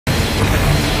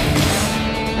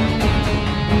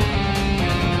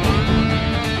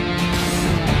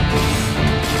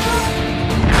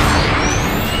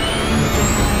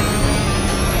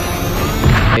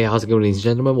how's it going, ladies and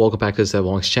gentlemen? Welcome back to the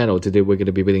Zethythonix channel. Today we're going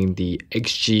to be building the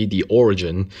HG, the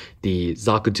Origin, the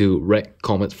Zaku II Red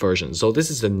Comet version. So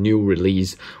this is a new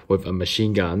release with a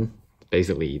machine gun.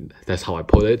 Basically, that's how I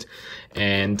put it.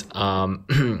 And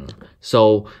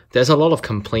so there's a lot of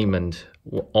complaint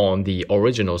on the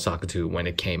original Zaku II when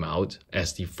it came out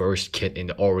as the first kit in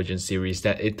the Origin series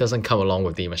that it doesn't come along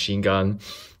with the machine gun.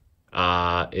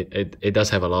 It does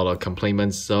have a lot of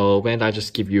complaints, so when I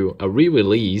just give you a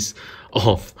re-release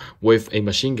of with a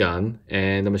machine gun,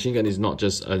 and the machine gun is not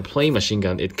just a plain machine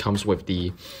gun, it comes with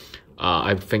the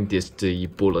I think this the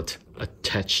bullet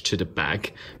attached to the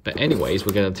back. But anyways,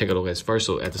 we're gonna take a look at first.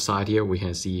 So at the side here we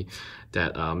can see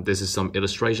that this is some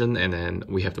illustration, and then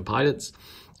we have the pilots.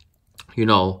 You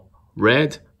know,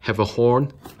 red have a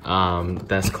horn,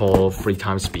 that's called 3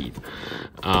 times speed.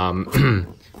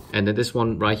 And then this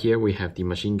one right here, we have the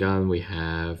machine gun. We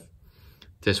have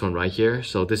this one right here.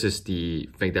 So this is the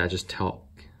thing that I just talked.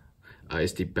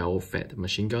 It's the bell-fed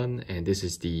machine gun. And this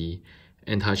is the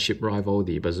anti-ship rifle,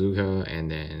 the bazooka, and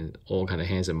then all kind of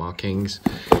hands and markings.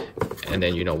 And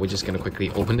then, you know, we're just going to quickly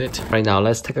open it. Right now,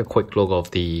 let's take a quick look of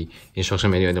the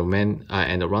instruction manual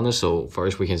and the runner. So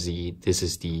first we can see this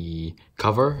is the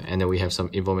cover. And then we have some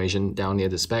information down near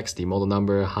the specs, the model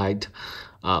number, height,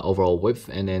 overall width,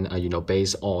 and then you know,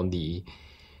 based on the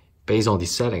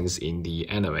settings in the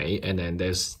anime. And then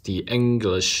there's the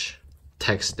English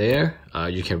text there.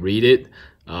 You can read it.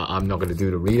 I'm not going to do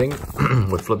the reading.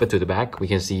 We'll flip it to the back. We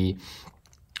can see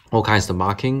all kinds of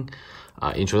marking,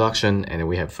 introduction, and then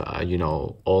we have you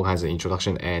know, all kinds of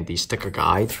introduction and the sticker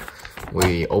guide.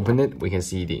 We open it, we can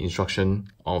see the instruction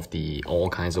of the all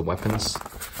kinds of weapons.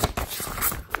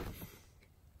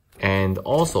 And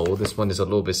also, this one is a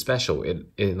little bit special.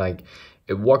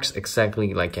 It works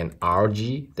exactly like an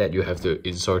RG that you have to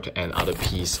insert another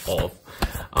piece of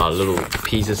little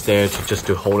pieces there just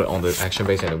to hold it on the action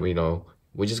base. And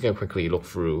we're just gonna quickly look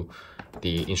through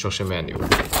the instruction manual.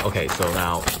 Okay, so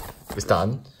now it's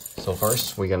done. So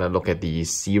first, we're gonna look at the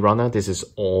C runner. This is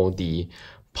all the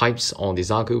pipes on the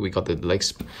Zaku. We got the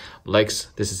legs.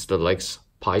 This is the legs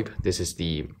pipe. This is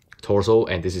the torso,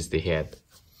 and this is the head.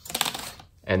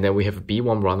 And then we have a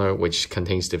B1 runner, which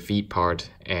contains the feet part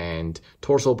and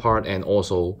torso part, and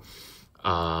also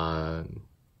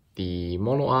the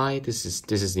mono eye. This is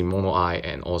the mono eye,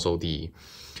 and also the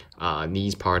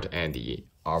knees part and the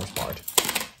arms part.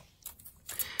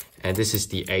 And this is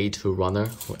the A2 runner,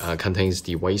 contains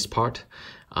the waist part,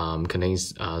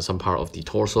 contains some part of the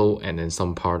torso, and then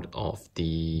some part of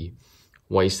the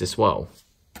waist as well.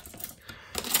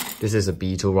 This is a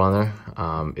B2 runner.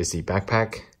 It's the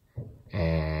backpack.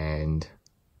 And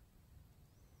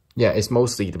yeah, it's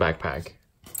mostly the backpack.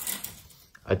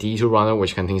 A D2 runner,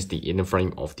 which contains the inner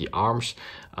frame of the arms,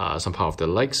 some part of the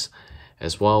legs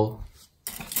as well.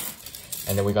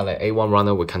 And then we got an A1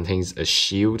 runner, which contains a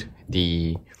shield.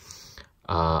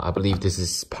 I believe this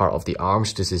is part of the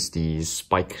arms. This is the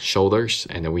spike shoulders,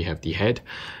 and then we have the head.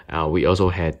 We also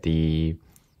had the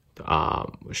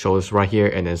shoulders right here,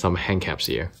 and then some hand caps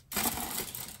here.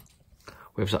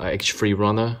 We have the H3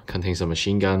 runner, contains a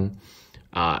machine gun.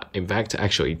 In fact,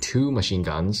 actually 2 machine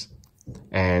guns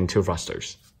and 2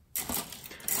 thrusters.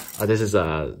 This is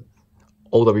a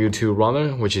OW2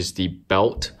 runner, which is the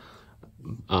belt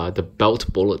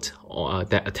bullet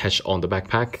that attached on the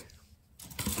backpack.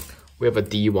 We have a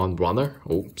D1 runner.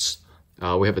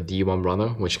 We have a D1 runner,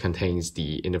 which contains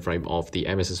the inner frame of the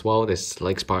MS as well. There's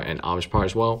legs part and arms part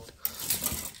as well.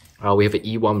 We have an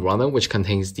E1 runner, which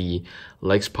contains the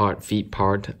legs part, feet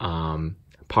part,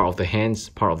 part of the hands,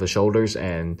 part of the shoulders,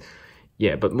 and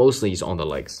yeah, but mostly it's on the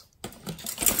legs.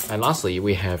 And lastly,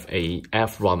 we have a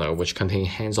F runner, which contains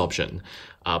hands option,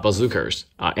 bazookas,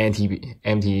 anti-ship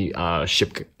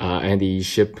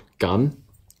gun,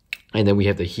 and then we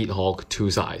have the Heat Hawk 2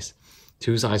 sides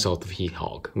of the Heat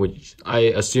Hawk, which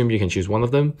I assume you can choose one of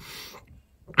them.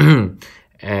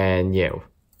 And yeah,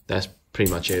 that's pretty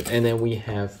much it. And then we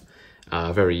have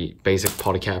very basic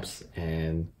polycaps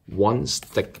and one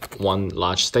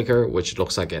large sticker, which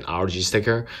looks like an RG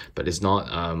sticker, but it's not.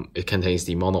 It contains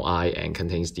the mono eye and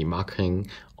contains the marking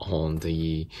on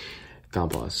the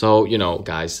gunpla. So, you know,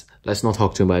 guys, let's not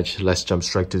talk too much. Let's jump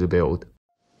straight to the build.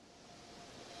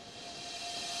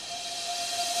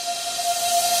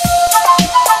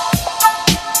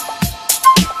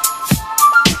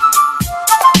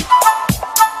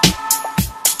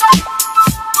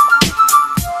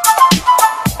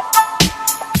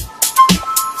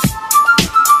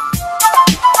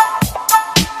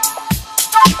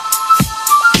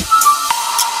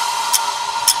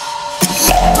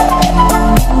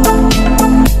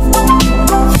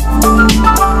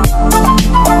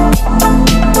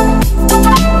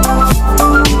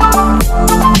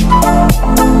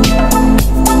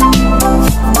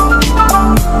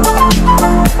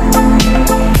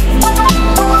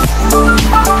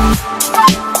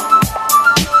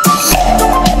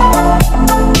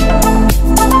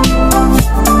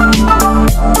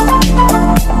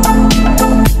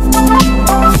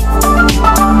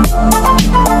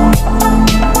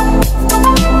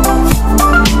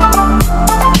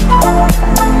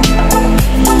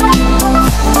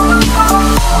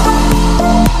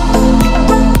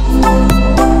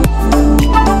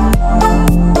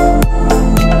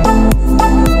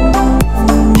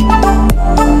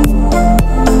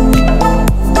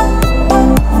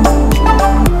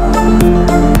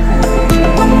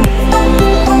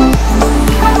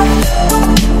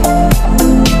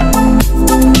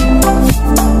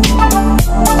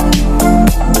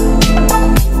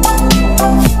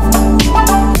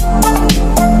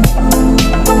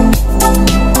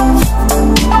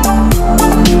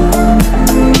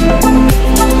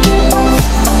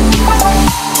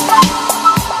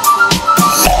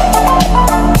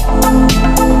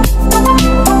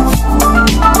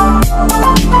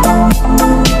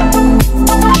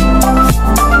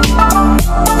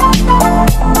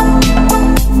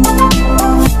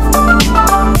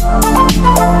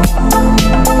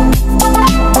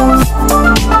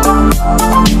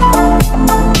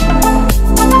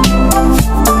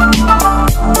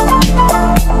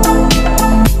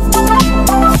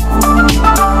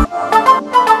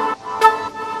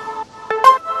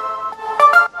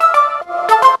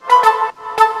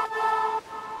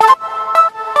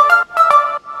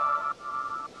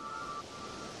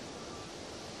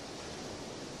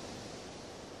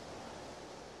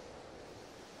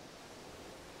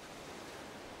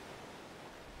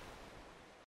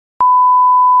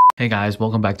 Hey guys,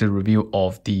 welcome back to the review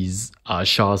of these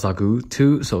Char Zaku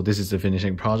II. So this is the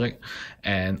finishing project,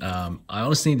 and I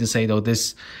honestly need to say though,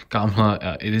 this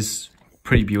Gunpla it is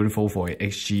pretty beautiful for a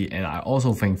HG, and I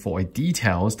also think for a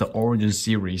details, the Origin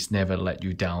series never let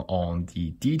you down on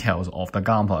the details of the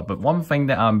Gunpla. But one thing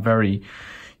that I'm very,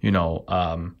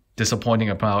 disappointing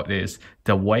about is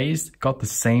the waist got the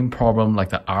same problem. Like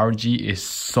the RG is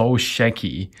so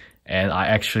shaky. And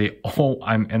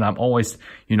I'm always,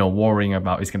 worrying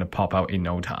about it's gonna pop out in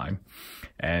no time.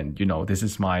 And, this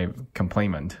is my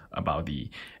complaint about the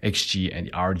HG and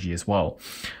the RG as well.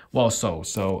 Well, so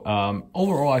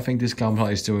overall, I think this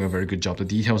Gunpla is doing a very good job. The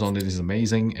details on it is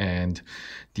amazing, and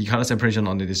the color separation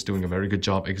on it is doing a very good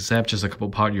job, except just a couple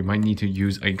parts you might need to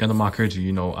use a Gundam marker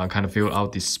to, kind of fill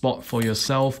out the spot for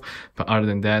yourself. But other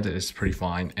than that, it's pretty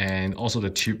fine. And also the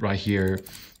tube right here,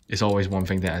 it's always one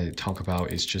thing that I talk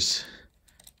about. It's just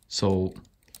so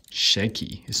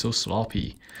shaky. It's so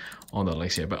sloppy on the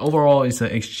legs here. But overall, it's an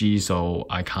HG, so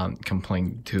I can't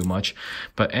complain too much.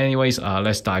 But anyways,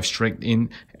 let's dive straight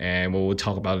in, and we'll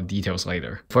talk about the details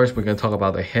later. First, we're gonna talk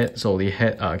about the head. So the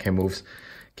head can move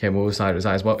side to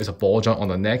side as well. It's a ball joint on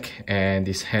the neck, and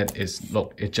this head is,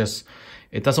 look, it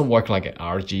doesn't work like an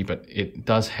RG, but it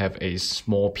does have a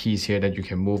small piece here that you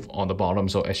can move on the bottom.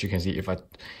 So as you can see, if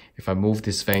I move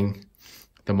this thing,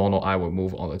 the mono eye will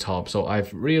move on the top. So I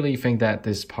really think that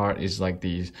this part is like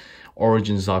the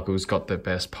Origin Zaku's got the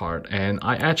best part. And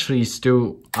I'm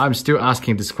still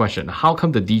asking this question: how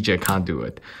come the DJ can't do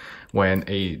it when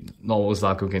a normal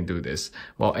Zaku can do this?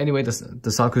 Well, anyway, the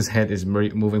Zaku's head is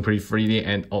moving pretty freely,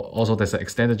 and also there's an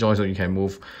extended joint, so you can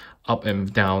move up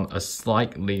and down a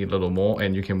slightly little more,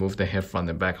 and you can move the head front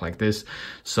and back like this.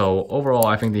 So overall,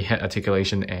 I think the head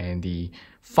articulation and the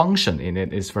function in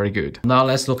it is very good. Now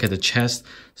let's look at the chest.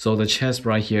 So the chest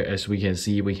right here, as we can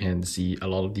see a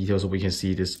lot of details. So we can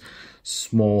see this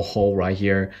small hole right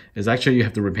here. Is actually, you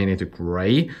have to repaint it to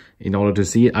gray in order to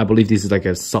see it. I believe this is like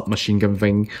a submachine gun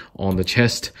thing on the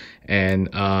chest. And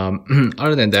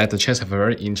other than that, the chest have a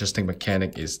very interesting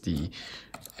mechanic.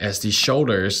 As the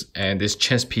shoulders and this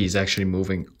chest piece actually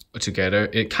moving together,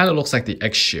 it kind of looks like the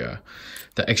X-shear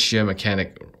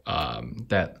mechanic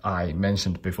that I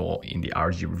mentioned before in the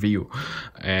RG review,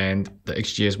 and the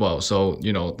HG as well. So,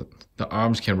 the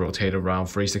arms can rotate around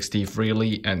 360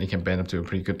 freely, and it can bend up to a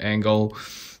pretty good angle.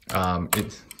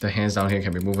 The hands down here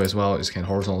can be moved as well. It can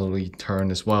horizontally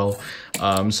turn as well.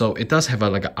 So it does have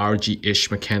like an RG-ish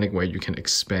mechanic where you can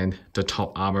expand the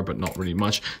top armor, but not really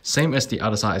much. Same as the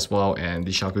other side as well. And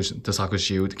the Zaku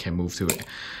shield can move to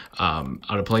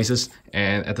other places.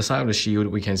 And at the side of the shield,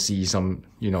 we can see some,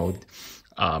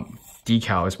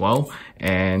 decal as well.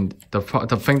 And the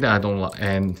thing that I don't like,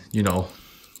 and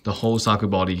the whole Zaku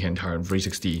body can turn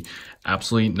 360,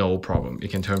 absolutely no problem. It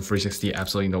can turn 360,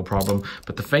 absolutely no problem.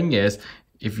 But the thing is,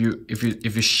 if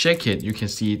you shake it, you can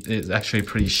see it's actually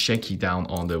pretty shaky down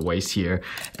on the waist here,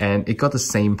 and it got the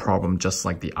same problem just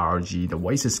like the RG. The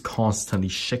waist is constantly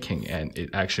shaking, and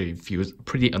it actually feels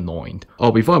pretty annoying.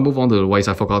 Oh, before I move on to the waist,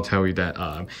 I forgot to tell you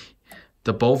that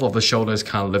the both of the shoulders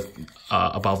can't lift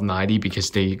above 90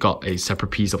 because they got a separate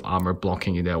piece of armor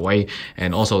blocking in their way,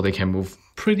 and also they can move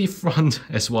pretty front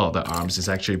as well. The arms is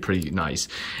actually pretty nice.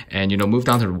 And move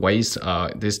down to the waist,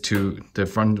 the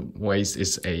front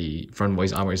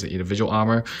waist armor is an individual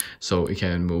armor, so it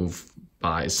can move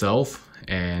by itself.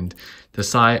 And the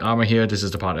side armor here, this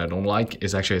is the part that I don't like,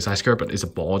 it's actually a side skirt, but it's a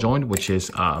ball joint, which is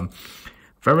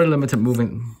very limited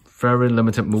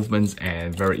movements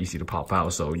and very easy to pop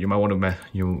out. So you might want to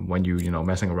when you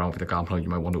messing around with the Gunpla, you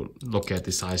might want to look at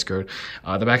the side skirt.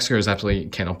 The back skirt is absolutely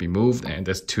cannot be moved, and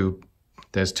there's two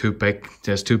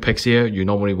pegs here. You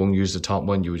normally won't use the top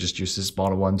one. You would just use this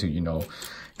bottom one to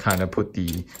kind of put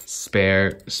the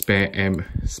spare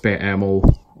ammo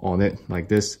on it like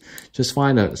this. Just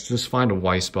find a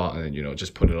white spot, and then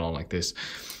just put it on like this.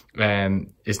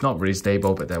 And it's not really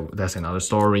stable, but that's another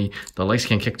story. The legs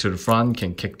can kick to the front,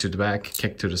 can kick to the back,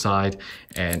 kick to the side,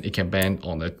 and it can bend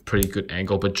on a pretty good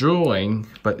angle. But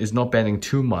it's not bending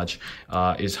too much.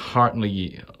 It's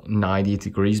hardly 90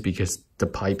 degrees because the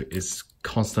pipe is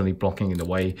constantly blocking in the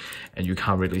way, and you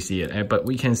can't really see it. But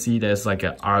we can see there's like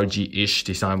a RG-ish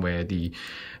design where the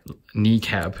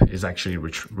kneecap is actually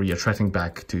reattracting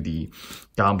back to the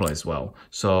Gunpla as well.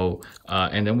 So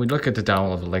and then we look at the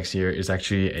down of the legs here, is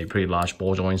actually a pretty large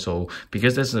ball joint. So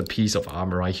because there's a piece of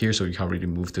armor right here, so you can't really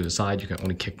move to the side, you can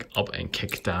only kick up and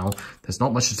kick down. There's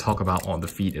not much to talk about on the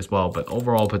feet as well, but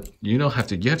overall, you have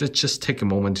to just take a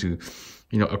moment to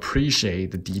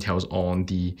appreciate the details on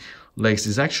the legs.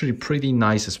 It's actually pretty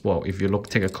nice as well. If you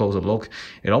take a closer look,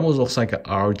 it almost looks like an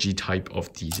RG type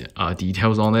of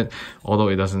details on it, although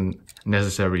it doesn't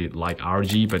necessarily like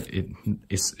RG, but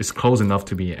it's close enough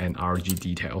to be an RG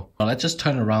detail. Now let's just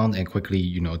turn around and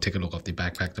quickly, take a look at the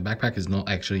backpack. The backpack is not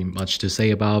actually much to say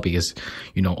about because,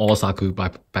 all Zaku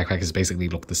backpacks basically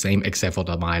look the same except for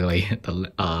the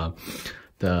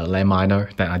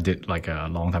landminer that I did like a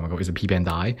long time ago. It's a P-band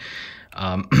die.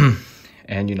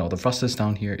 And the thrusters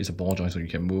down here is a ball joint, so you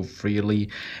can move freely,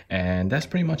 and that's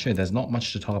pretty much it. There's not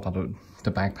much to talk about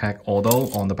the backpack, although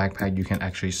on the backpack you can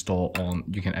actually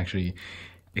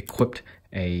equip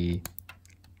a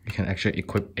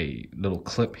little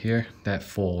clip here that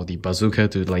for the bazooka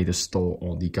to later store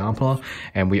on the Gunpla.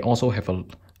 And we also have an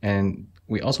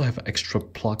extra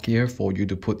plug here for you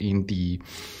to put in the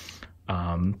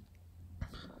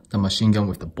machine gun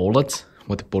with the bullet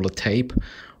tape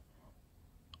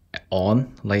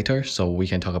on later, so we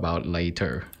can talk about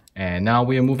later. And now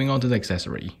we are moving on to the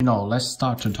accessory. Let's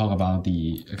start to talk about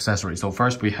the accessory. So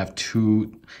first we have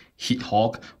two heat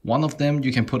hawk. One of them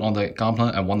you can put on the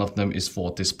Gunpla, and one of them is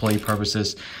for display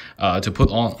purposes. To put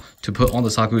on the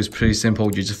Zaku is pretty simple.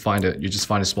 You just find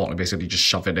a spot and basically just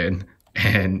shove it in,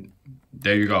 and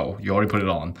there you go. You already put it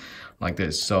on like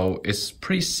this. So it's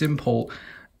pretty simple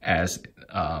as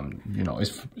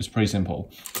it's pretty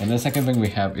simple. And the second thing we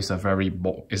have is a very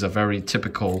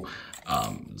typical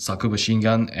Zaku machine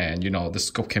gun, and the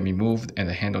scope can be moved, and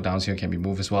the handle down here can be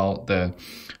moved as well.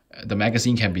 The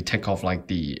magazine can be take off like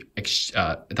the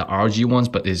RG ones,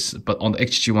 but on the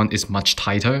HG one is much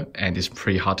tighter and it's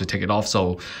pretty hard to take it off.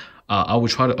 So I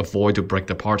would try to avoid to break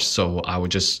the parts. So I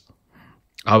would just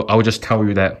tell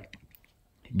you that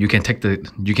you can take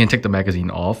the magazine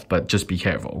off, but just be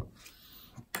careful.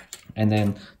 And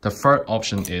then the third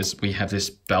option is we have this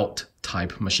belt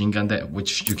type machine gun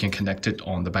which you can connect it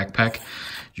on the backpack.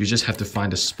 You just have to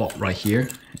find a spot right here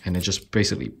and then just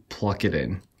basically plug it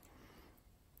in.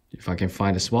 If I can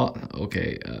find a spot,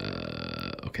 okay,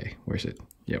 where's it?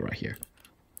 Yeah, right here.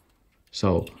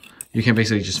 So you can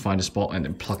basically just find a spot and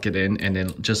then plug it in, and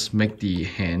then just make the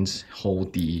hands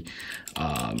hold the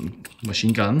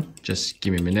machine gun. Just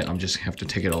give me a minute. I'm just have to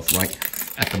take it off right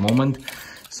at the moment.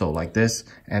 So like this.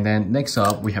 And then next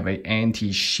up, we have the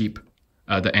anti-ship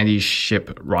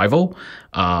rival.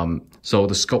 So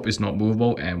the scope is not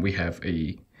movable, and we have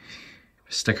a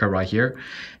sticker right here.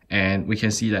 And we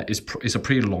can see that it's a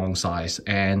pretty long size.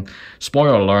 And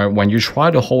spoiler alert, when you try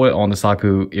to hold it on the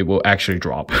Zaku, it will actually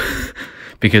drop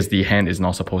because the hand is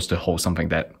not supposed to hold something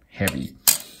that heavy.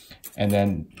 And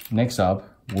then next up,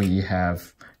 we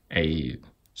have a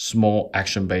small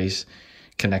action base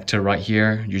connector right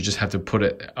here. You just have to put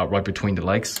it right between the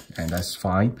legs, and that's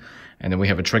fine. And then we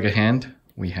have a trigger hand.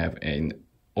 We have an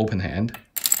open hand.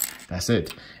 That's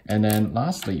it. And then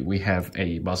lastly, we have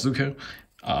a bazooka.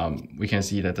 We can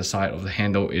see that the side of the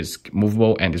handle is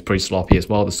movable and it's pretty sloppy as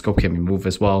well. The scope can be moved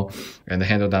as well, and the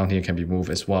handle down here can be moved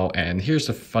as well. And here's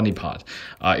the funny part.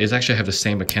 It's actually have the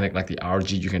same mechanic like the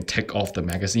RG. You can take off the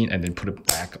magazine and then put it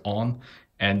back on,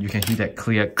 and you can hear that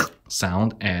clear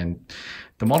sound. And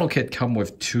the model kit come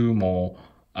with two more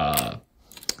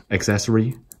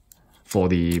accessory for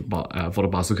the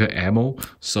bazooka ammo,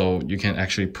 so you can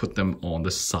actually put them on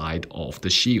the side of the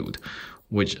shield,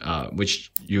 which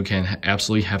you can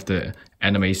absolutely have the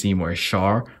anime scene where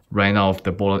Char ran out of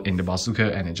the bullet in the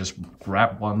bazooka and then just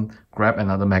grab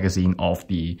another magazine off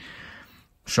the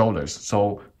shoulders.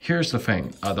 So here's the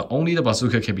thing, only the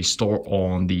bazooka can be stored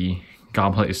on the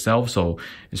Gunpla itself, so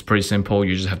it's pretty simple.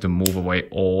 You just have to move away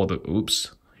all the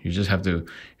you just have to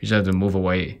move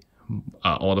away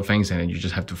all the things, and then you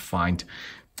just have to find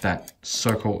that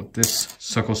this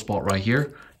circle spot right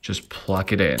here, just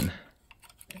plug it in.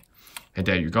 And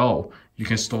there you go. You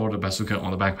can store the bazooka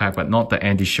on the backpack, but not the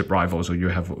anti-ship rival, so you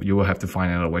will have to find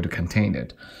another way to contain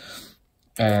it.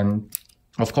 And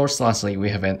of course, lastly, we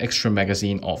have an extra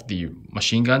magazine of the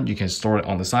machine gun. You can store it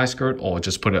on the side skirt or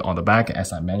just put it on the back,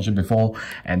 as I mentioned before.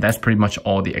 And that's pretty much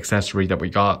all the accessory that we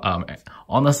got.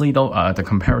 Honestly though, the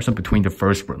comparison between the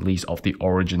first release of the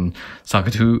Origin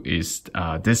Zaku II is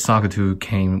this Zaku II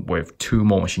came with 2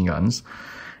 more machine guns,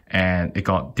 and it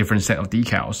got different set of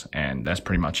decals, and that's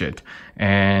pretty much it.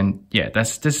 And yeah,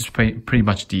 this is pretty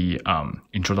much the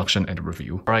introduction and the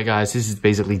review. All right, guys, this is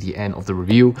basically the end of the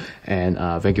review, and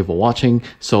thank you for watching.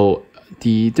 So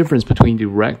the difference between the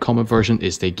red Comet version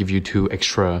is they give you 2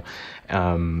 extra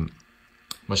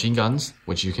machine guns,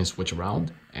 which you can switch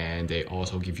around, and they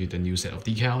also give you the new set of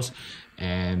decals.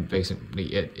 And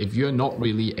basically if you're not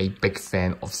really a big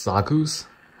fan of Zaku's,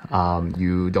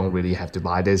 you don't really have to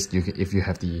buy this. If you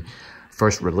have the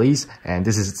first release, and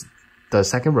this is the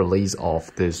second release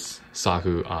of this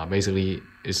Zaku. Basically,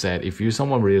 is that if you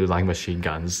someone really like machine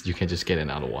guns, you can just get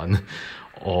another one,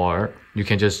 or you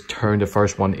can just turn the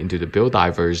first one into the Build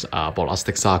Divers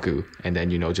ballistic Zaku, and then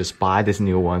just buy this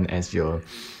new one as your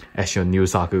new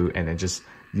Zaku, and then just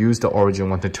use the origin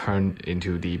one to turn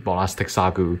into the ballistic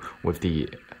Zaku with the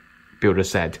builder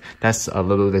set. That's a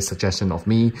little bit suggestion of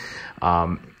me.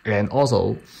 And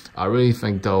also, I really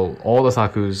think though all the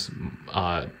Zakus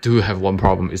do have one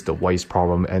problem, is the waste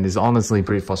problem, and it's honestly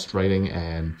pretty frustrating,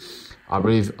 and I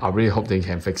really hope they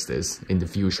can fix this in the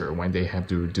future when they have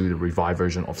to do the revived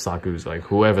version of Zaku's, like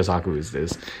whoever Zaku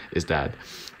is that.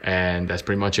 And that's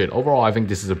pretty much it. Overall, I think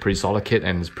this is a pretty solid kit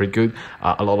and it's pretty good.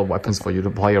 A lot of weapons for you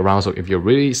to play around. So if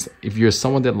you're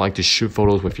someone that like to shoot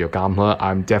photos with your Gamma,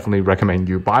 I'm definitely recommend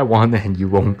you buy one, and you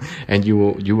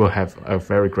will have a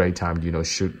very great time.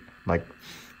 Shoot like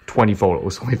 20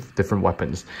 photos with different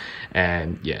weapons.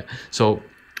 And yeah, so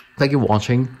thank you for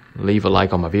watching. Leave a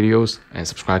like on my videos and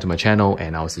subscribe to my channel,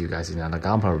 and I'll see you guys in another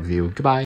Gamma review. Goodbye.